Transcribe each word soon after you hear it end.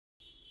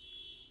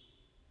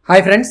Hi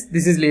friends,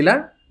 this is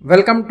Leela.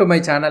 Welcome to my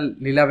channel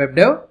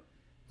leelawebdev.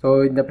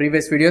 So in the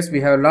previous videos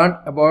we have learned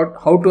about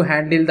how to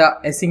handle the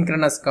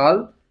asynchronous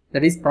call,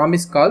 that is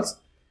promise calls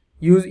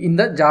used in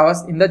the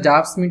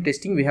Jasmine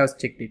testing. We have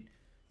checked it.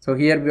 So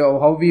here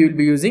how we will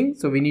be using,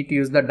 so we need to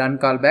use the done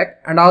callback,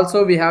 and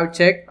also we have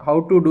checked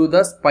how to do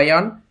the spy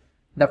on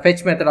the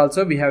fetch method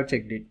also we have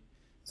checked it.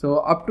 So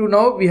up to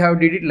now we have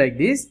did it like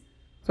this.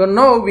 So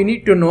now we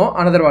need to know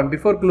another one.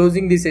 Before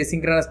closing this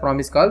asynchronous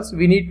promise calls,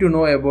 we need to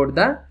know about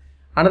the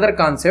another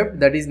concept,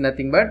 that is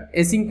nothing but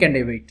async and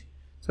await.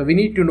 So we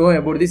need to know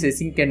about this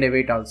async and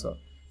await also.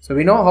 So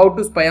we know how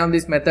to spy on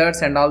these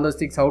methods and all those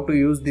things, how to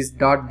use this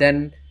dot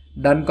then,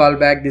 done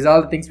callback, these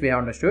all the things we have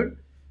understood.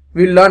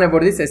 We will learn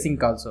about this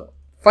async also.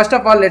 First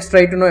of all, let's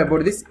try to know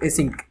about this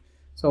async.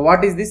 So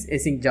what is this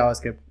async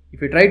JavaScript?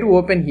 If you try to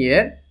open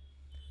here,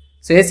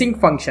 so async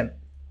function.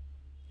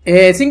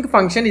 A async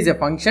function is a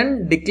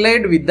function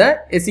declared with the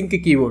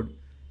async keyword.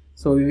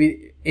 So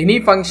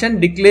any function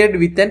declared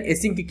with an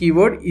async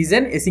keyword is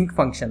an async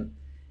function,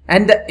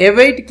 and the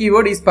await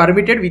keyword is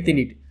permitted within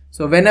it.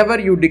 So whenever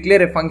you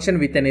declare a function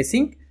with an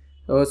async,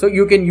 so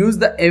you can use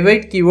the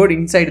await keyword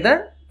inside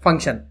the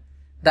function.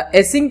 The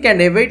async and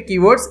await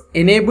keywords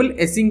enable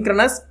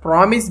asynchronous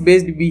promise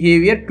based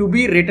behavior to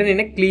be written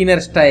in a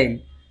cleaner style.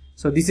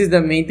 So this is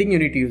the main thing you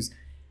need to use.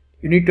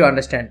 You need to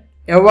understand,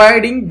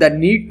 avoiding the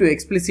need to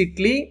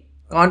explicitly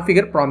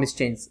configure promise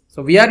chains.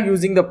 So we are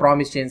using the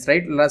promise chains,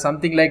 right?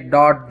 Something like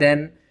dot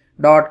then,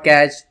 dot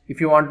catch.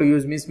 If you want to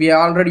use, means we have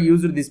already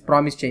used these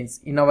promise chains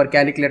in our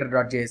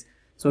calculator.js.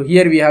 So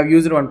here we have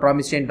used one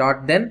promise chain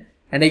dot then,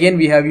 and again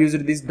we have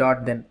used this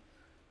dot then.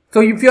 So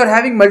if you are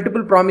having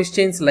multiple promise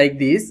chains like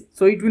this,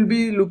 so it will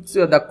be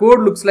the code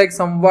looks like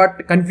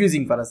somewhat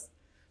confusing for us.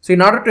 So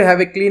in order to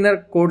have a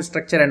cleaner code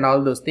structure and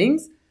all those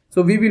things,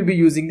 so we will be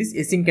using this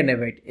async and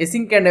await.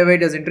 Async and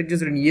await is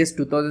introduced in ES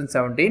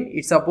 2017.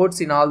 It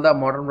supports in all the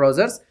modern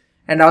browsers,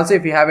 and also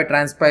if you have a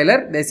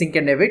transpiler, the async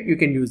and await, you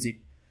can use it.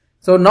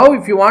 So now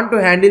if you want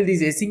to handle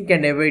these async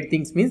and await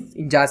things, means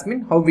in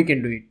Jasmine, how we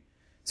can do it?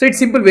 So it's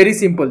simple, very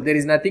simple. There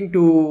is nothing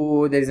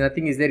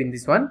is there in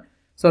this one.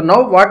 So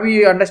now what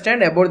we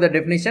understand about the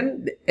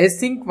definition, the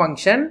async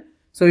function.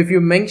 So if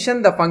you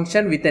mention the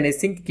function with an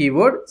async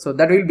keyword, so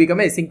that will become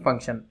a async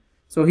function.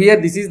 So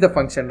here this is the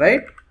function,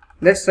 right?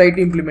 Let's try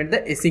to implement the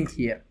async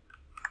here.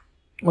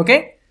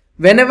 Okay.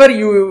 Whenever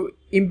you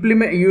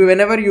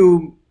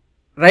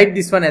write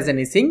this one as an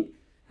async,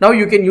 now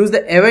you can use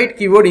the await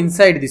keyword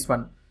inside this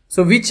one.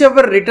 So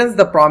whichever returns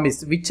the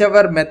promise,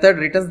 whichever method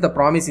returns the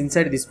promise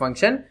inside this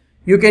function,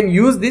 you can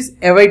use this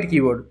await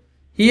keyword.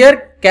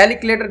 Here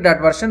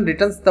calculator.version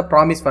returns the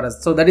promise for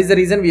us. So that is the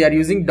reason we are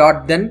using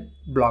dot then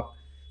block.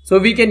 So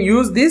we can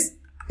use this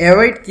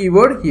await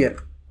keyword here.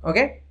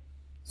 Okay.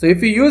 So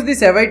if you use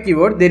this await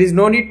keyword, there is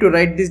no need to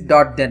write this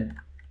dot then.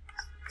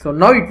 So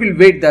now it will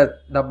wait,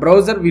 the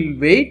browser will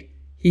wait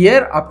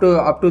here up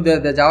to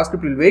the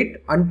JavaScript will wait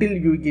until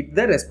you get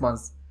the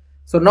response.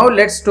 So now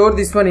let's store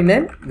this one in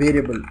a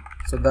variable.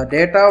 So the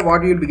data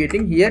what you will be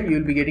getting here, you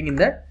will be getting in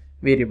the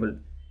variable,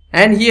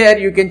 and here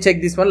you can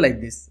check this one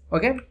like this.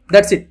 Okay,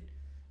 that's it.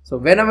 So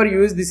whenever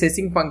you use this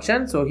async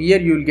function, so here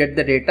you will get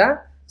the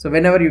data. So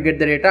whenever you get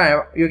the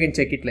data, you can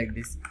check it like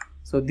this.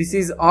 So this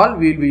is all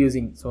we will be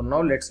using. So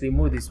now let's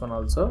remove this one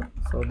also,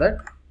 so that,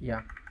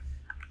 yeah.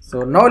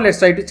 So now let's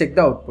try to check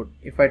the output.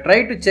 If I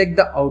try to check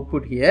the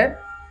output here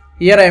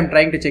I am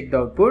trying to check the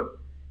output.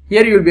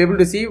 Here you will be able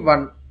to see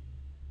one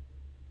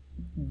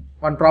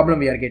problem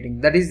we are getting.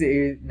 That is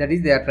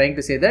they are trying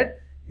to say that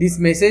this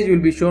message will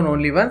be shown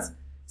only once.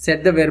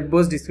 Set the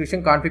verbose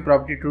description config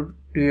property to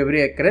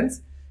every occurrence.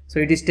 So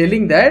it is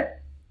telling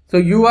that, so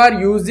you are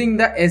using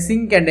the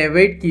async and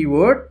await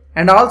keyword,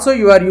 and also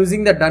you are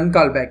using the done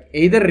callback.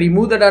 Either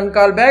remove the done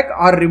callback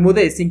or remove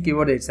the async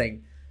keyword it's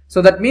saying.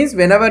 So that means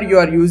whenever you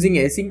are using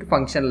async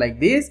function like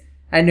this,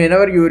 and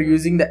whenever you are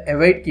using the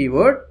await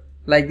keyword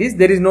like this,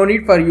 there is no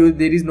need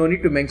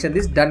to mention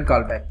this done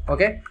callback.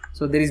 Okay.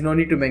 So there is no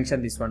need to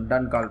mention this one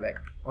done callback.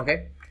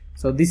 Okay.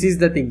 So this is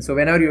the thing. So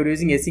whenever you are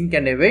using async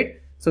and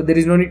await, so there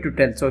is no need to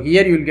tell. So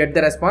here you will get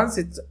the response.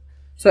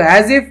 So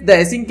as if the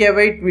async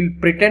await will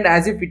pretend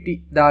as if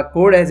the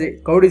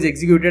code is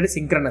executed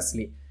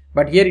synchronously.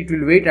 But here it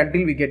will wait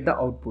until we get the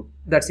output.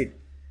 That's it.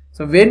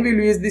 So when we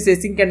will use this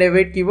async and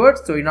await keyword,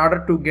 so in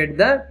order to get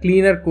the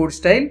cleaner code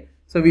style,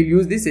 so we'll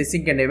use this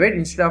async and await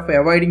instead of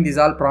avoiding these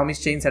all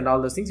promise chains and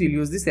all those things. We'll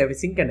use this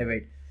async and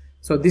await.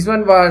 So this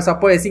one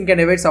support async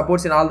and await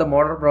supports in all the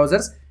modern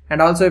browsers,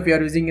 and also if you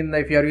are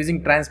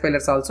using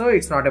transpilers also,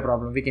 it's not a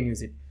problem. We can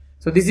use it.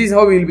 So this is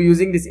how we will be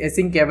using this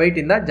async await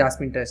in the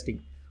Jasmine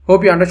testing.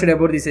 Hope you understood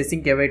about this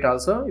async await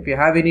also. If you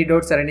have any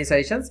doubts or any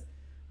suggestions,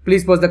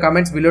 please post the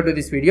comments below to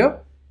this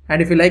video.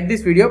 And if you like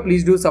this video,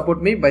 please do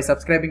support me by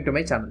subscribing to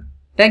my channel.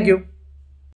 Thank you.